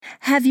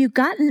Have you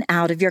gotten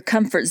out of your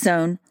comfort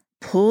zone,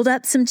 pulled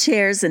up some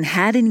chairs, and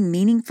had any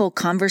meaningful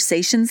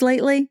conversations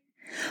lately?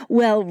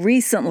 Well,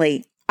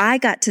 recently, I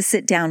got to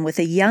sit down with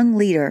a young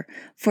leader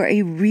for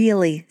a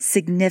really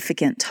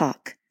significant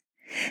talk.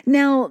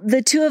 Now,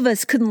 the two of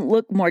us couldn't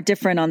look more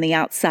different on the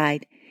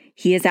outside.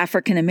 He is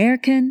African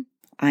American.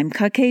 I'm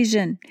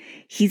Caucasian.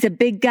 He's a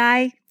big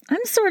guy.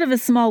 I'm sort of a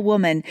small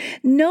woman.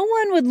 No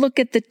one would look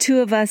at the two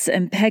of us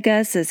and peg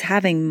us as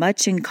having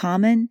much in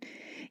common.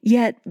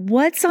 Yet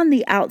what's on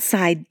the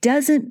outside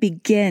doesn't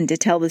begin to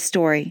tell the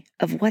story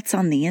of what's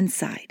on the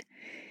inside.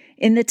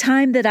 In the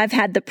time that I've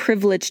had the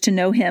privilege to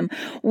know him,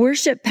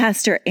 worship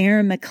pastor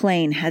Aaron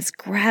McLean has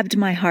grabbed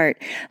my heart,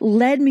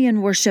 led me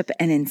in worship,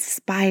 and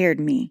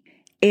inspired me.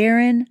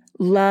 Aaron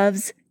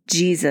loves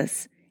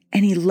Jesus,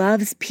 and he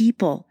loves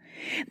people.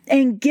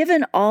 And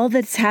given all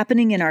that's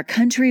happening in our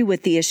country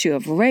with the issue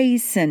of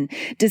race and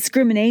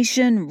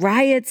discrimination,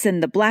 riots,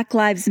 and the Black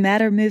Lives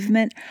Matter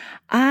movement,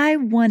 I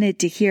wanted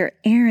to hear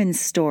Aaron's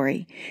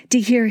story,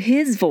 to hear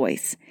his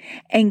voice,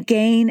 and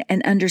gain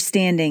an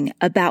understanding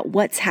about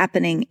what's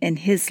happening in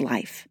his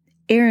life.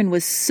 Aaron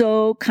was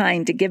so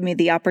kind to give me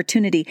the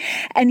opportunity,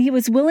 and he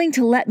was willing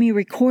to let me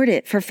record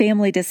it for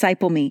Family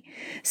Disciple Me.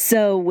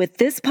 So with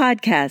this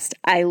podcast,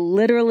 I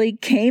literally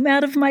came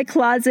out of my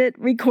closet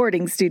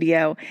recording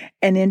studio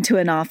and into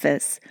an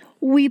office.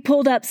 We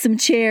pulled up some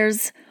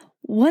chairs.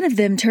 One of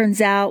them, turns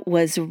out,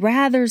 was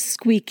rather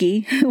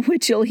squeaky,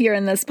 which you'll hear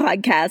in this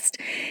podcast.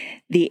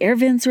 The air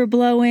vents were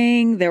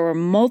blowing. There were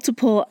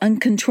multiple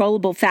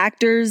uncontrollable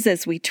factors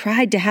as we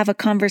tried to have a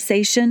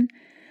conversation.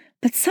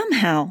 But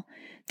somehow,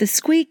 the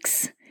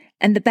squeaks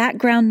and the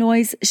background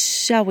noise,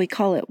 shall we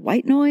call it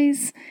white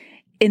noise,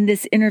 in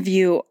this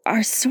interview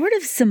are sort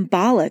of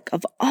symbolic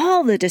of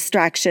all the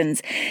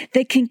distractions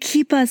that can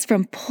keep us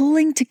from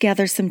pulling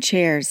together some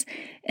chairs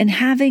and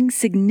having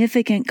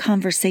significant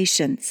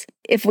conversations.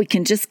 If we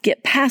can just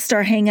get past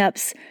our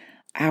hang-ups,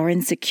 our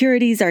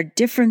insecurities, our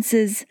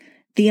differences,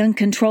 the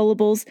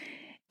uncontrollables,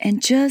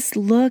 and just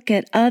look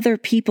at other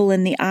people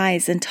in the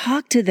eyes and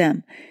talk to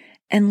them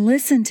and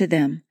listen to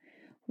them,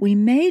 we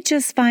may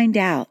just find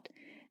out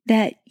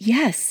that,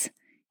 yes,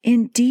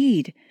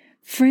 indeed,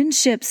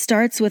 friendship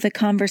starts with a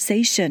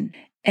conversation.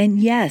 And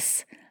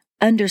yes,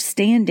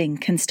 understanding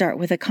can start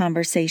with a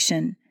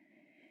conversation.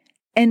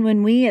 And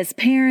when we as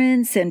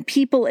parents and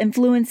people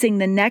influencing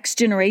the next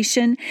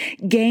generation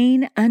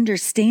gain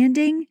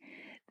understanding,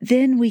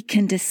 then we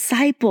can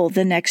disciple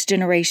the next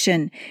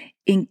generation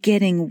in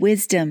getting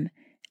wisdom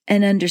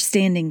and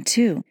understanding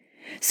too.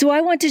 So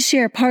I want to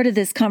share part of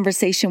this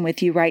conversation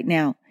with you right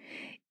now.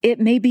 It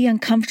may be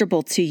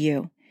uncomfortable to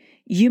you.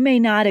 You may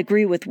not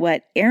agree with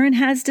what Aaron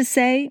has to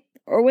say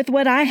or with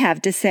what I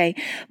have to say,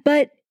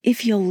 but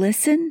if you'll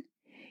listen,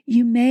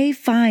 you may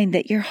find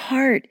that your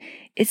heart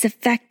is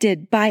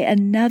affected by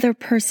another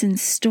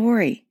person's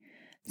story.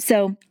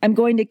 So I'm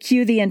going to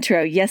cue the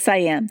intro. Yes, I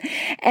am.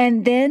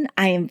 And then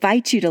I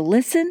invite you to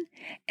listen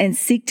and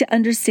seek to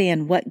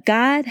understand what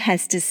God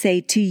has to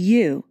say to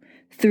you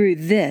through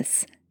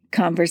this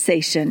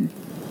conversation.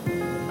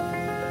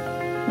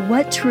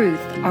 What truth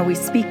are we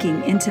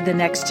speaking into the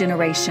next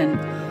generation?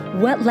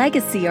 What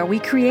legacy are we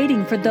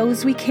creating for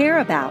those we care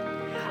about?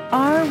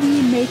 Are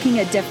we making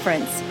a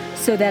difference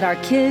so that our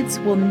kids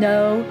will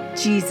know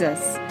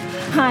Jesus?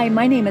 Hi,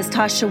 my name is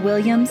Tasha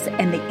Williams,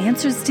 and the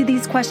answers to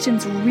these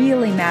questions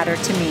really matter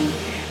to me.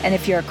 And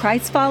if you're a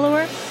Christ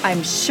follower,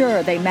 I'm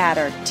sure they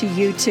matter to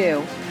you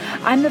too.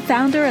 I'm the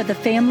founder of the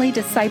Family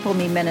Disciple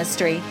Me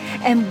ministry,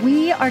 and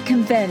we are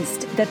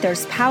convinced that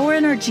there's power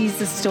in our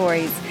Jesus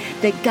stories,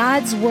 that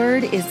God's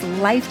word is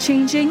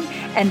life-changing,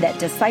 and that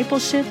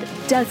discipleship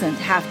doesn't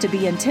have to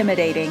be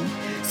intimidating.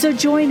 So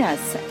join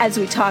us as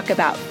we talk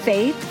about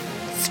faith,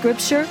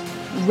 scripture,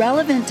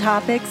 relevant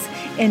topics,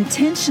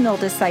 intentional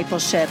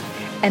discipleship,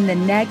 and the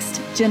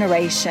next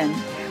generation.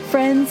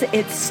 Friends,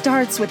 it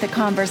starts with a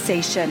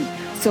conversation.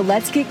 So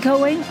let's get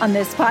going on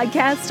this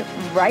podcast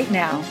right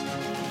now.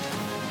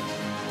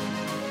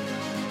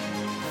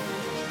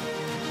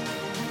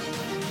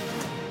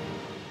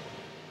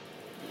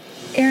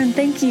 Aaron,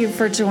 thank you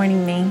for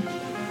joining me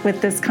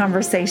with this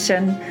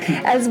conversation.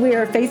 As we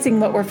are facing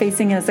what we're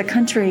facing as a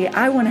country,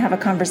 I want to have a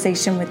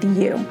conversation with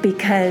you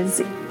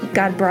because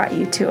God brought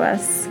you to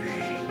us.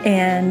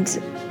 And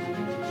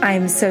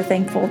I'm so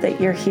thankful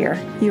that you're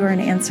here. You are an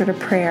answer to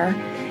prayer,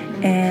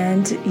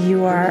 and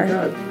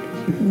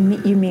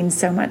you mean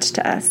so much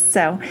to us.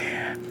 So,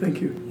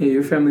 thank you. Yeah,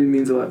 your family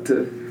means a lot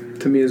to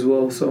me as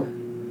well. So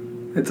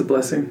it's a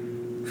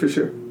blessing for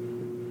sure.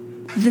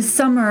 This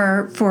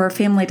summer for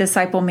Family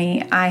Disciple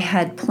Me, I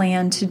had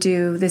planned to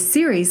do this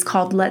series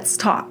called Let's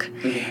Talk.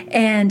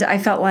 And I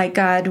felt like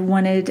God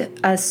wanted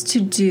us to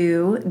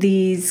do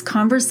these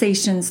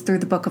conversations through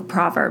the book of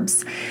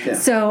Proverbs. Yeah.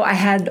 So I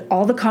had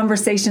all the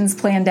conversations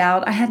planned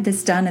out. I had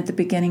this done at the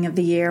beginning of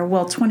the year.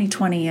 Well,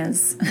 2020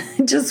 is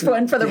just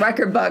one for the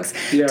record books.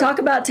 Yeah. Talk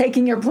about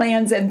taking your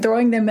plans and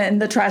throwing them in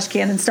the trash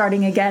can and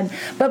starting again.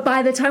 But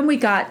by the time we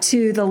got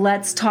to the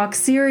Let's Talk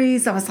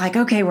series, I was like,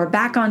 okay, we're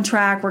back on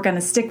track. We're going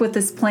to stick with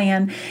this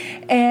plan.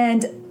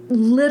 And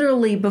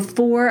literally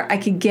before I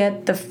could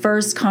get the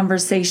first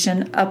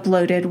conversation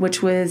uploaded,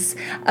 which was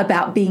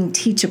about being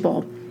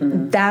teachable,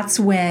 that's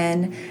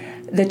when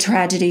the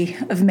tragedy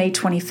of May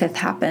 25th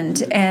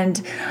happened.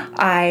 And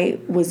I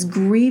was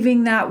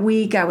grieving that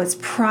week. I was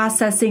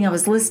processing. I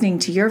was listening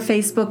to your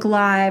Facebook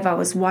Live. I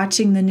was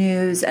watching the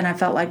news. And I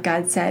felt like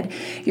God said,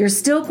 you're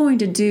still going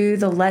to do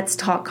the Let's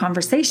Talk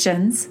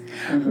conversations,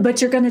 but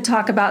you're going to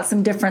talk about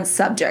some different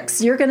subjects.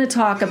 You're going to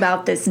talk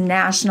about this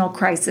national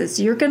crisis.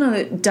 You're going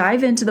to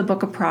dive into the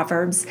book of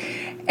Proverbs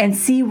and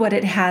see what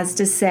it has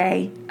to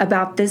say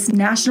about this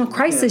national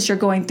crisis you're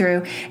going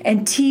through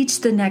and teach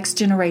the next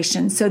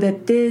generation so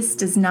that this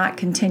does not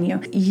continue.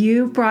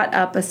 You brought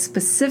up a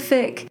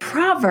specific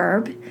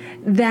proverb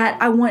that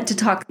I want to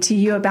talk to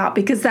you about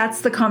because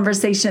that's the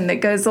conversation that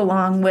goes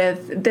along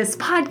with this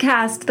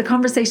podcast, the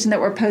conversation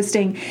that we're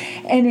posting,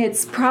 and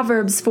it's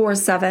Proverbs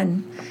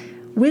 4:7.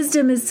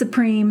 Wisdom is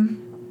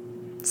supreme,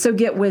 so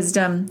get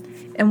wisdom,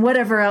 and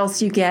whatever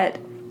else you get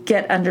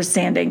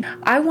understanding.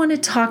 I want to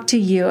talk to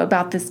you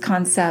about this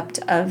concept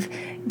of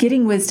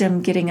getting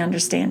wisdom, getting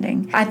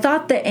understanding. I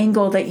thought the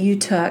angle that you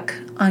took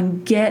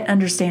on get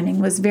understanding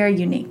was very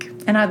unique,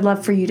 and I'd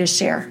love for you to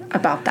share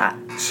about that.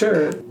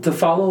 Sure. To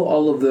follow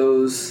all of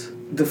those,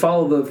 to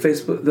follow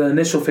the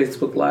initial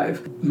Facebook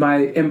Live,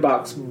 my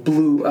inbox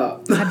blew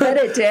up. I bet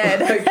it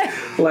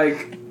did.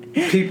 like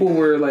people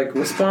were like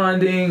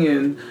responding,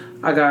 and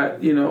I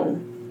got,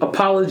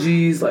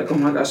 apologies, like, oh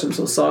my gosh, I'm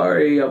so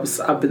sorry.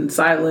 I've been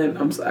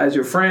silent. As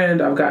your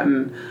friend, I've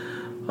gotten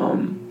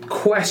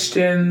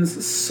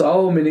questions,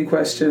 so many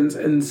questions,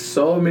 and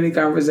so many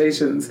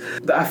conversations.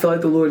 I feel like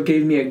the Lord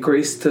gave me a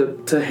grace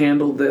to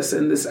handle this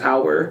in this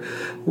hour,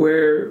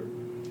 where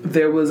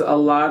there was a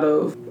lot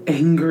of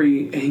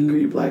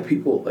angry Black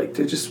people. Like,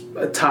 they're just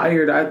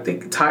tired. I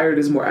think tired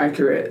is more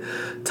accurate.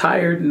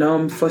 Tired,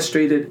 numb,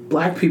 frustrated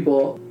Black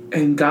people.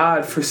 And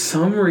God, for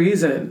some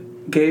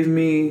reason, gave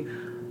me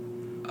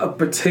a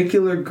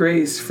particular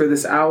grace for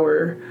this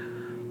hour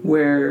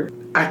where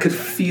I could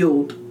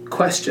field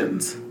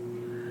questions,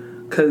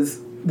 because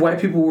white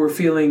people were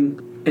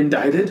feeling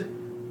indicted,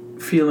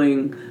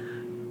 feeling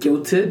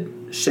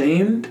guilted,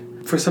 shamed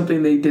for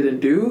something they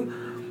didn't do.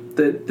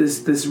 That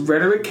this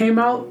rhetoric came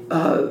out,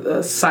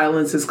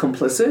 silence is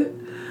complicit,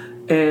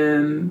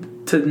 and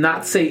to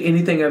not say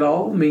anything at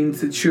all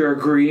means that you're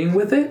agreeing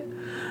with it,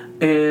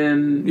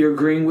 and you're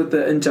agreeing with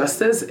the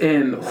injustice.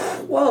 And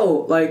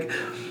whoa, like,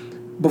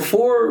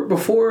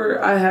 Before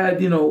I had,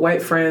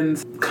 white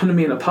friends come to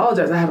me and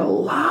apologize, I had a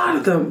lot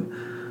of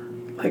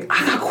them. Like,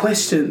 I got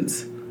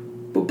questions,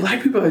 but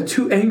Black people are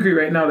too angry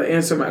right now to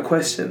answer my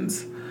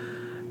questions.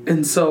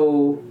 And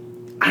so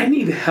I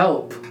need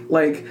help.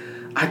 Like,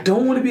 I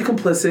don't want to be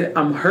complicit.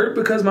 I'm hurt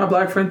because my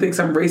Black friend thinks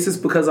I'm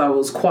racist because I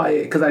was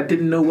quiet, because I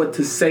didn't know what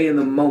to say in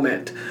the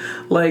moment.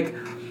 Like,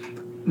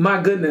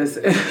 my goodness.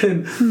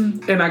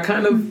 And I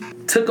kind of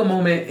took a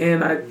moment,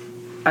 and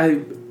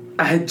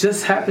I had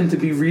just happened to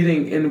be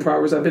reading in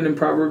Proverbs. I've been in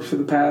Proverbs for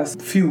the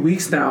past few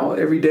weeks now.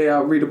 Every day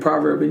I'll read a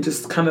proverb and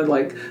just kind of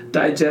like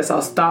digest.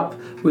 I'll stop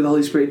where the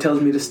Holy Spirit tells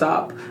me to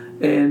stop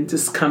and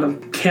just kind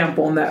of camp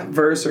on that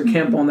verse or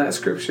camp on that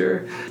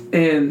scripture.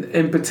 And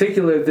in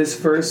particular, this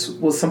verse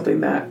was something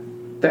that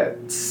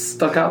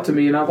stuck out to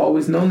me, and I've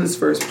always known this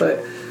verse,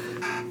 but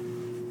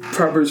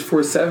Proverbs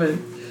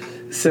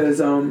 4:7 says,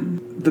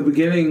 the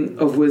beginning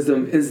of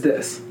wisdom is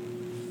this,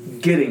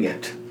 getting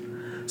it.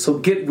 So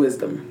get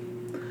wisdom.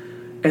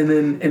 And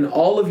then in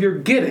all of your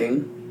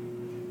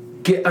getting,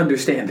 get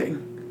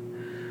understanding.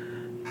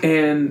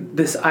 And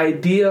this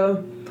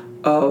idea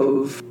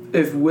of,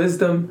 if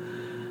wisdom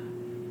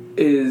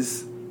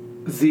is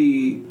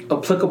the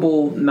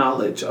applicable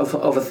knowledge of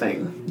a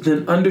thing,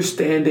 then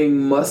understanding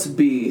must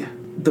be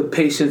the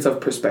patience of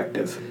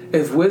perspective.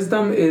 If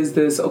wisdom is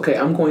this, okay,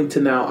 I'm going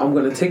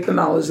to take the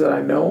knowledge that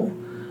I know,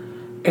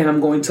 and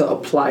I'm going to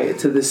apply it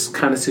to this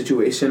kind of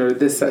situation or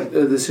this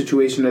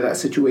situation or that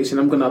situation.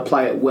 I'm going to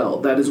apply it well.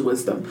 That is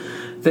wisdom.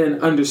 Then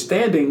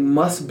understanding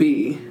must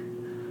be,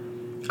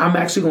 I'm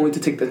actually going to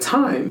take the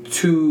time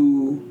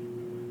to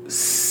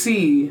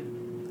see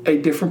a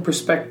different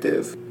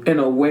perspective in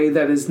a way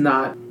that is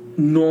not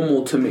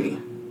normal to me.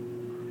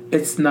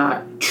 It's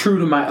not true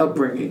to my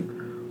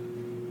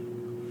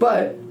upbringing.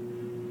 But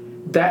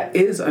that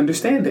is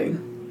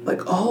understanding.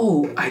 Like,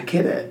 oh, I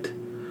get it.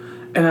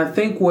 And I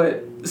think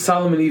what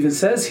Solomon even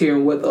says here,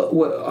 and what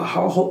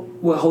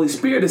Holy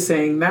Spirit is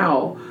saying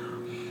now,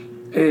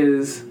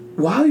 is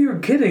while you're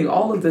getting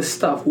all of this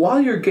stuff,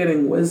 while you're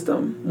getting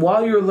wisdom,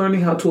 while you're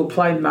learning how to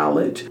apply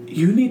knowledge,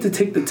 you need to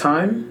take the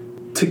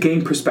time to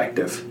gain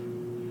perspective.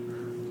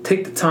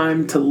 Take the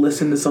time to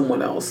listen to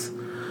someone else.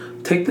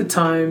 Take the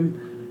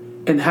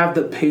time and have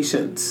the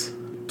patience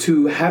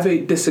to have a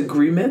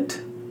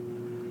disagreement,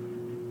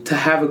 to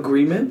have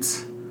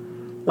agreements,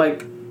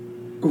 like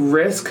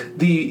risk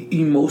the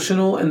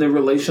emotional and the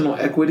relational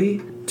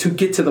equity to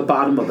get to the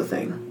bottom of a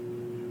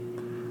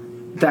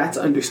thing. That's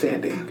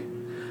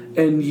understanding.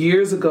 And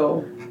years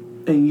ago,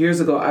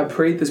 I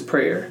prayed this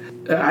prayer.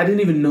 I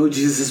didn't even know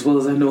Jesus as well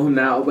as I know him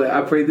now, but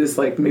I prayed this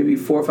like maybe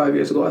 4 or 5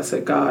 years ago. I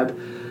said, God,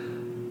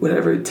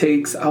 whatever it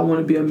takes, I want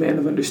to be a man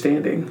of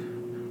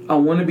understanding. I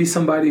want to be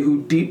somebody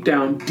who deep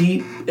down,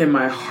 deep in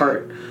my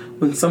heart,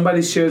 when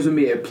somebody shares with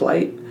me a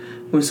plight,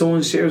 when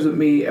someone shares with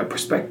me a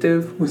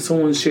perspective, when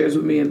someone shares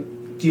with me,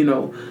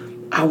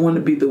 I want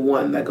to be the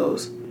one that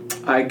goes,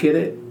 I get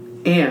it,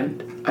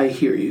 and I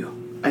hear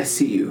you, I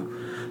see you.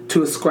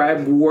 To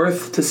ascribe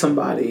worth to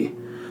somebody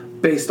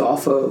based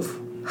off of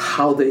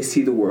how they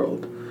see the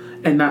world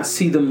and not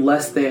see them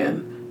less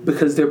than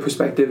because their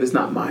perspective is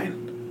not mine.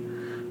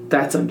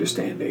 That's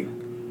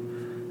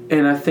understanding.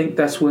 And I think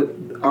that's what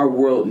our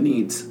world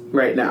needs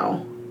right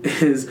now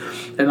is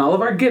in all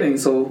of our getting.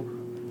 So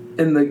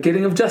in the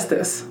getting of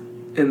justice,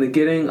 in the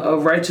getting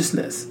of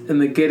righteousness, in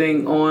the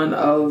getting on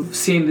of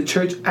seeing the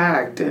church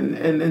act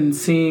and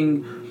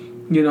seeing,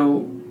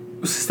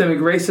 systemic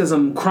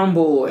racism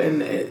crumble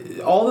and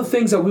all the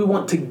things that we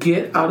want to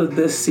get out of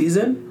this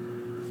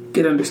season,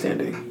 get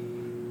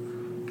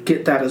understanding.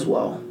 Get that as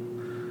well.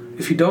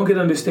 If you don't get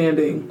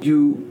understanding,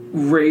 you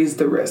raise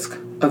the risk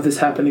of this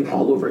happening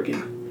all over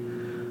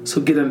again.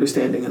 So get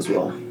understanding as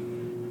well.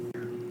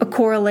 A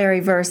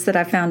corollary verse that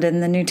I found in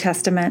the New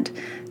Testament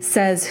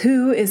says,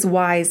 who is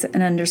wise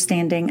and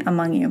understanding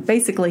among you?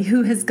 Basically,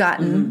 who has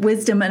gotten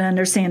wisdom and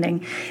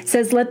understanding? It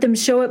says, let them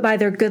show it by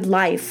their good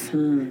life,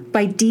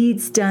 by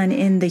deeds done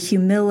in the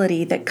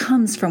humility that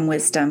comes from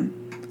wisdom.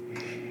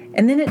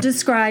 And then it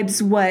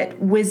describes what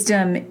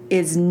wisdom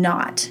is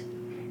not.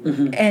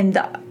 And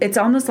it's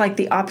almost like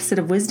the opposite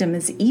of wisdom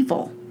is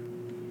evil.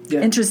 Yeah.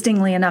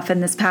 Interestingly enough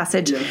in this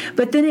passage. Yeah.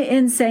 But then it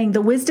ends saying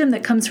the wisdom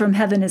that comes from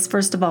heaven is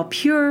first of all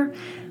pure,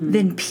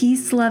 then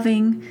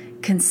peace-loving,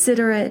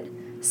 considerate,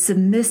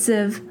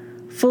 submissive,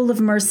 full of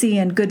mercy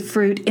and good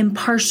fruit,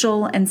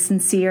 impartial and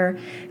sincere,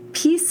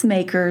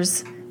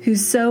 peacemakers who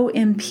sow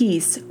in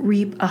peace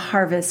reap a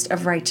harvest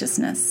of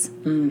righteousness.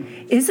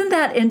 Isn't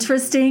that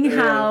interesting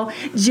how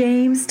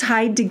James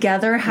tied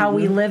together how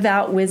we live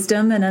out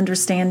wisdom and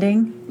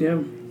understanding?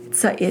 Yeah.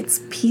 So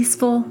it's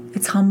peaceful,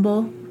 it's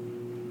humble.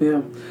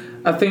 Yeah,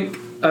 I think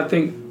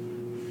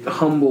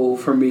humble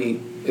for me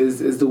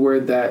is the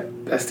word that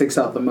sticks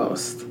out the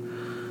most.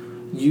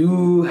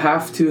 You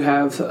have to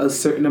have a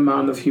certain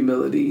amount of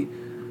humility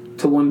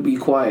to, one, be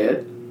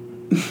quiet,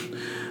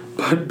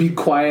 but be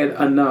quiet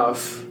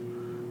enough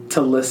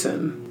to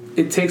listen.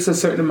 It takes a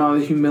certain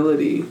amount of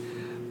humility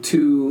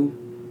to,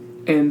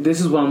 and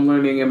this is what I'm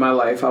learning in my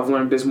life. I've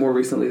learned this more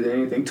recently than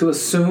anything, to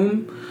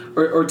assume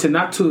or to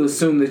not to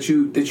assume that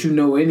you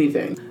know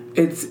anything.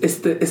 It's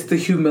the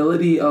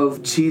humility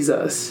of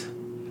Jesus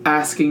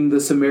asking the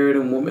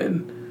Samaritan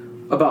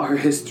woman about her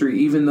history,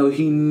 even though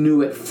he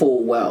knew it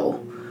full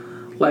well.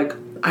 Like,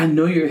 I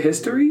know your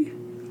history.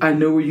 I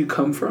know where you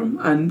come from.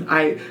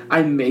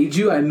 I made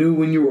you. I knew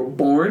when you were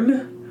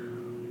born.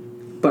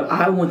 But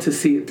I want to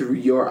see it through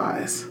your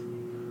eyes.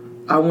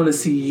 I want to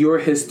see your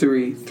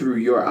history through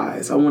your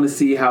eyes. I want to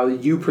see how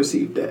you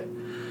perceived it.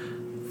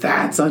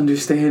 That's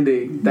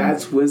understanding.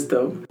 That's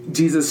wisdom.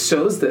 Jesus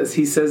shows this.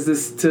 He says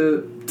this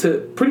to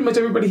pretty much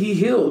everybody he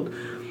healed.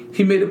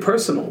 He made it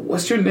personal.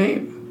 What's your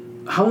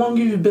name? How long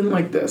have you been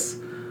like this?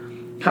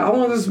 How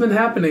long has this been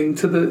happening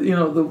to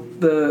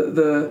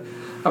the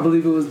I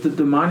believe it was the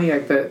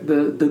demoniac, that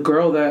the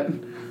girl that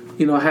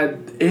had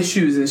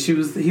issues, and he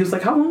was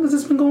like, how long has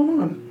this been going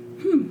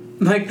on?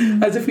 Like,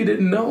 as if he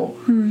didn't know.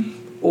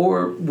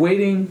 Or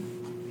waiting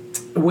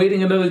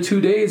another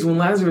 2 days when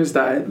Lazarus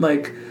died.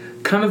 Like,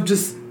 kind of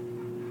just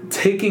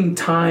taking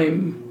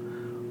time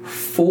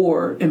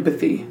for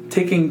empathy,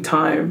 taking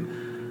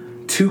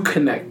time to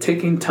connect,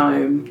 taking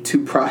time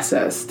to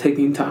process,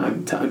 taking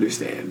time to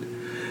understand.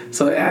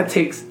 So that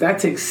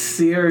takes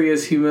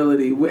serious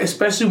humility,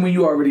 especially when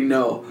you already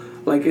know.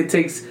 Like, it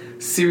takes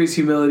serious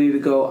humility to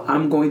go,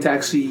 I'm going to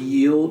actually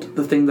yield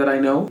the thing that I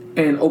know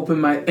and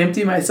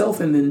empty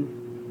myself, and then,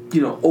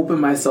 open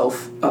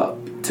myself up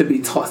to be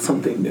taught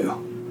something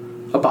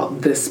new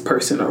about this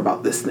person or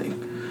about this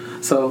thing.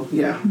 So,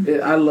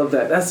 I love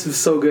that. That's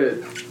so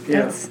good.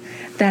 Yeah.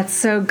 That's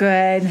so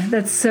good.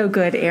 That's so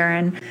good,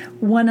 Aaron.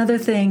 One other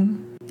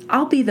thing,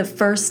 I'll be the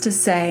first to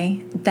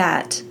say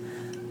that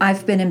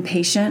I've been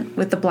impatient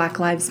with the Black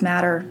Lives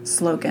Matter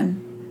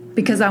slogan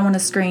because I want to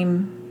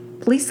scream,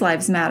 police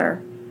lives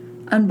matter,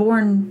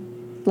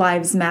 unborn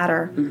lives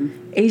matter,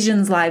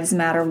 Asians lives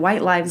matter,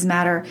 white lives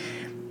matter.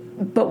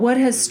 But what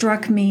has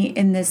struck me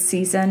in this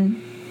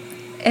season,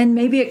 and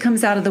maybe it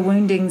comes out of the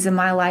woundings in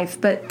my life,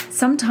 but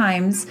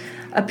sometimes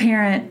a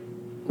parent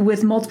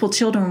with multiple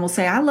children will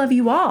say, I love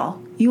you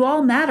all. You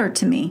all matter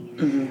to me.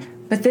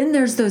 But then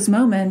there's those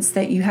moments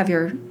that you have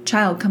your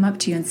child come up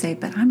to you and say,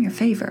 but I'm your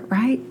favorite,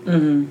 right?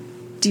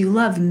 Do you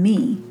love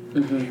me?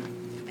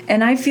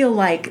 And I feel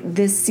like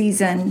this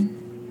season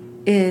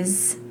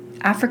is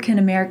African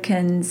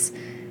Americans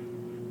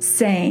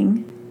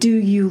saying, do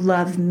you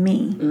love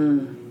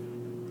me?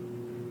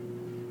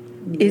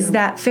 Is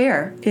that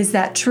fair? Is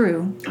that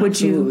true?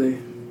 Absolutely.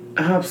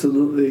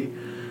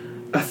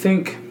 I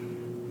think,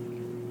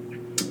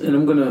 and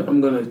I'm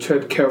gonna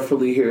tread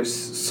carefully here,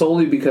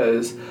 solely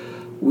because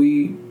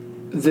the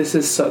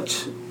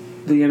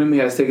enemy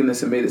has taken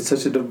this and made it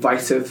such a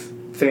divisive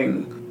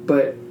thing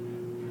But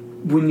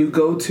when you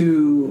go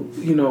to,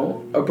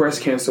 a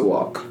breast cancer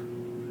walk,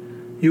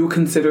 you would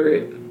consider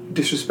it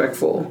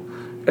disrespectful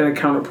and a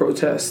counter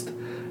protest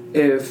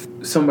if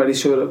somebody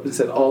showed up and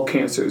said all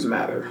cancers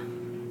matter.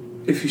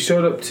 If you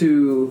showed up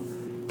to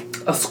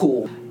a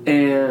school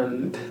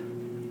and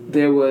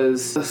there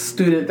was a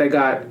student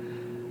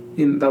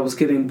that was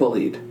getting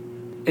bullied,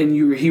 and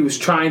he was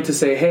trying to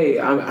say, hey,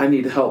 I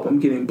need help, I'm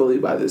getting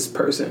bullied by this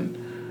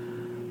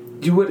person,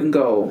 you wouldn't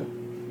go,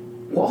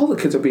 well, all the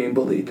kids are being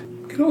bullied,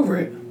 get over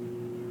it.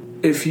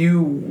 If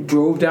you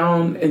drove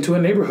down into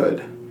a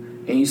neighborhood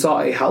and you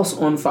saw a house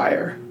on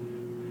fire,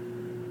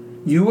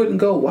 you wouldn't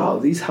go, wow,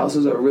 these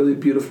houses are really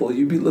beautiful.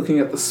 You'd be looking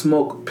at the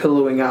smoke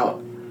billowing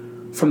out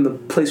from the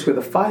place where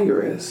the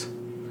fire is.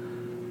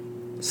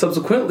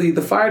 Subsequently,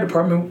 the fire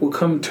department will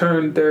come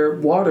turn their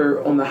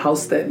water on the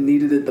house that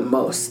needed it the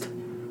most.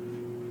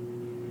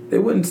 They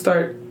wouldn't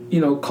start,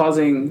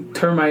 causing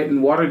termite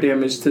and water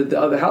damage to the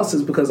other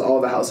houses because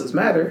all the houses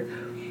matter.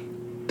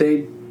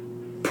 They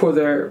pour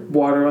their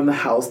water on the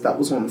house that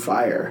was on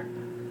fire.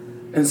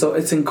 And so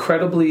it's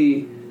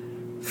incredibly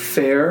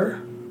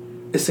fair,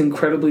 it's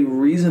incredibly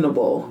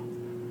reasonable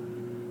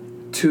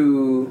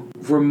to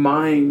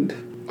remind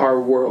our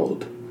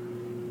world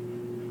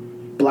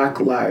Black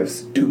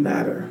lives do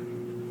matter.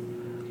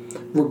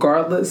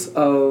 Regardless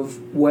of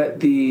what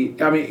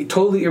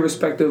totally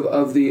irrespective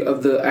of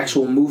the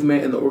actual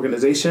movement and the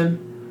organization,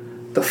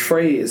 the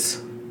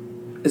phrase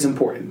is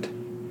important.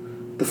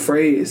 The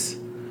phrase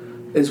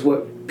is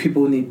what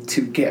people need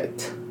to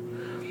get.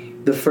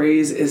 The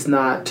phrase is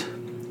not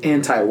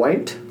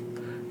anti-white.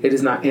 It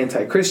is not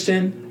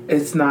anti-Christian.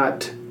 It's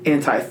not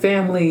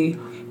anti-family.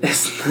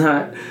 It's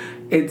not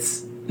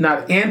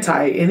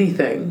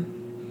anti-anything.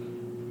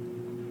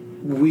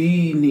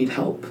 We need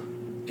help.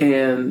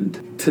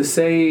 And to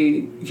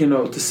say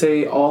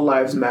all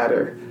lives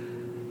matter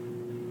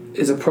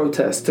is a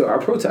protest to our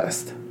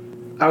protest.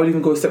 I would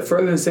even go a step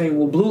further in saying,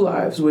 well, blue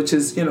lives, which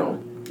is,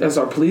 as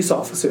our police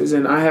officers.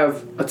 And I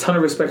have a ton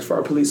of respect for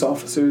our police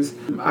officers.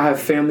 I have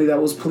family that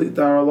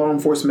are law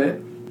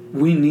enforcement.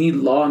 We need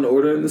law and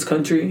order in this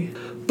country.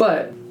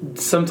 But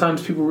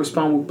sometimes people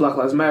respond with Black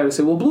Lives Matter and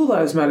say, well, blue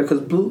lives matter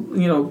because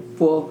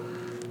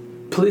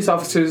police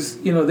officers,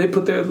 they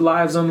put their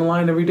lives on the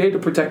line every day to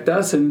protect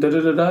us and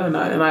da-da-da-da. And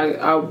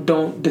I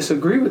don't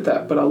disagree with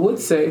that. But I would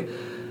say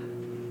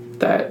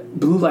that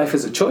blue life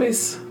is a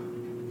choice,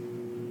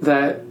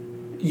 that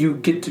you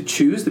get to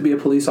choose to be a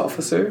police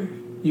officer.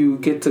 You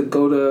get to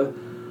go to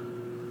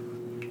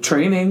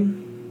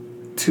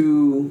training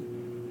to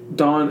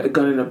don a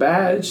gun and a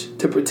badge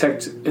to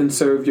protect and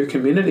serve your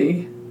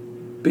community.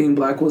 Being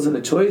Black wasn't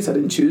a choice. I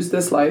didn't choose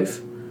this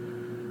life.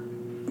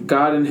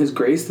 God in His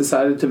grace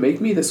decided to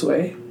make me this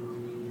way.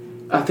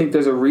 I think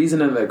there's a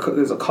reason and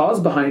there's a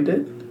cause behind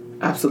it.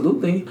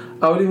 Absolutely.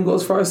 I would even go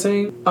as far as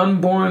saying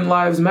unborn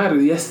lives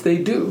matter. Yes, they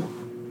do.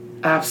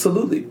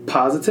 Absolutely.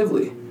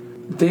 Positively.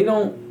 They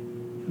don't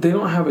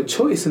have a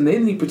choice, and they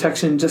need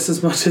protection just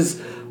as much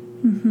as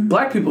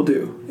Black people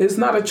do. It's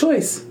not a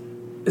choice.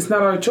 It's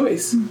not our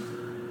choice.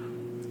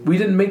 We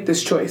didn't make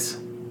this choice.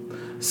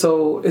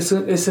 So it's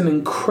an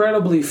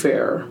incredibly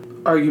fair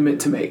argument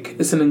to make.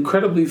 It's an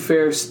incredibly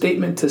fair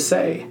statement to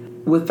say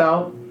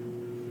without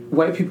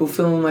white people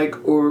feeling like,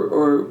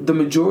 or the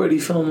majority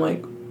feeling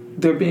like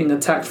they're being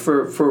attacked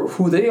for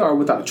who they are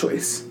without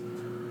choice.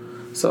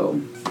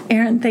 So,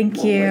 Aaron,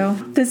 thank you.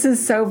 This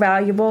is so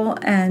valuable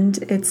and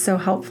it's so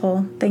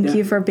helpful. Thank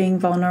you for being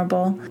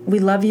vulnerable. We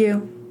love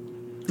you.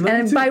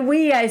 And by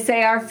we, I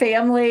say our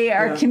family,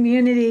 our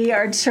community,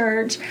 our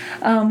church.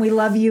 We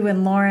love you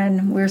and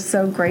Lauren. We're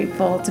so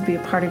grateful to be a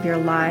part of your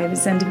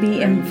lives, and to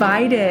be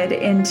invited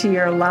into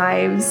your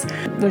lives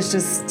was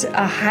just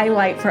a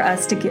highlight for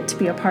us to get to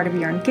be a part of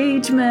your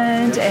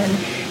engagement,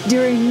 and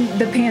during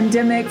the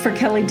pandemic for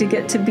Kelly to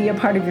get to be a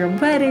part of your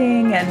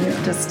wedding,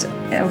 and just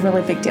a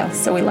really big deal.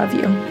 So we love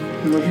you.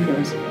 We love you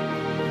guys.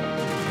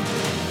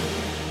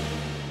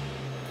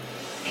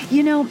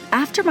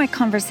 After my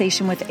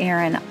conversation with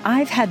Aaron,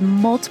 I've had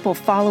multiple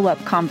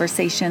follow-up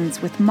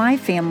conversations with my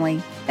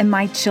family and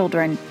my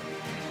children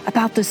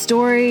about the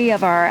story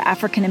of our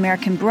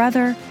African-American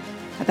brother,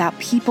 about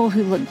people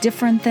who look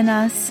different than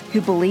us, who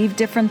believe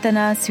different than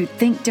us, who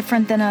think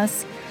different than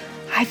us.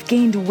 I've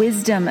gained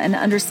wisdom and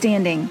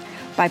understanding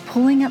by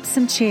pulling up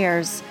some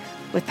chairs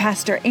with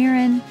Pastor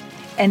Aaron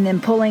and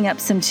then pulling up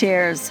some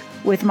chairs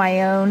with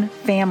my own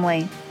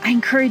family. I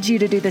encourage you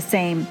to do the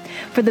same.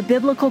 For the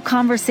biblical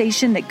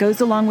conversation that goes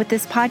along with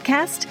this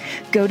podcast,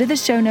 go to the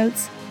show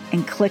notes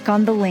and click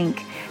on the link.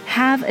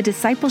 Have a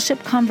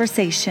discipleship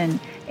conversation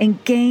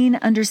and gain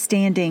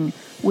understanding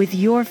with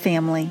your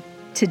family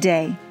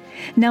today.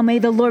 Now may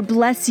the Lord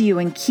bless you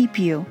and keep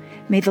you.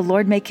 May the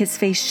Lord make His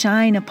face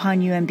shine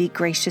upon you and be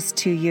gracious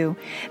to you.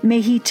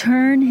 May He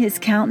turn His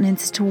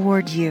countenance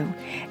toward you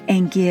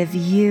and give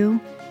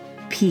you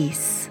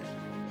peace.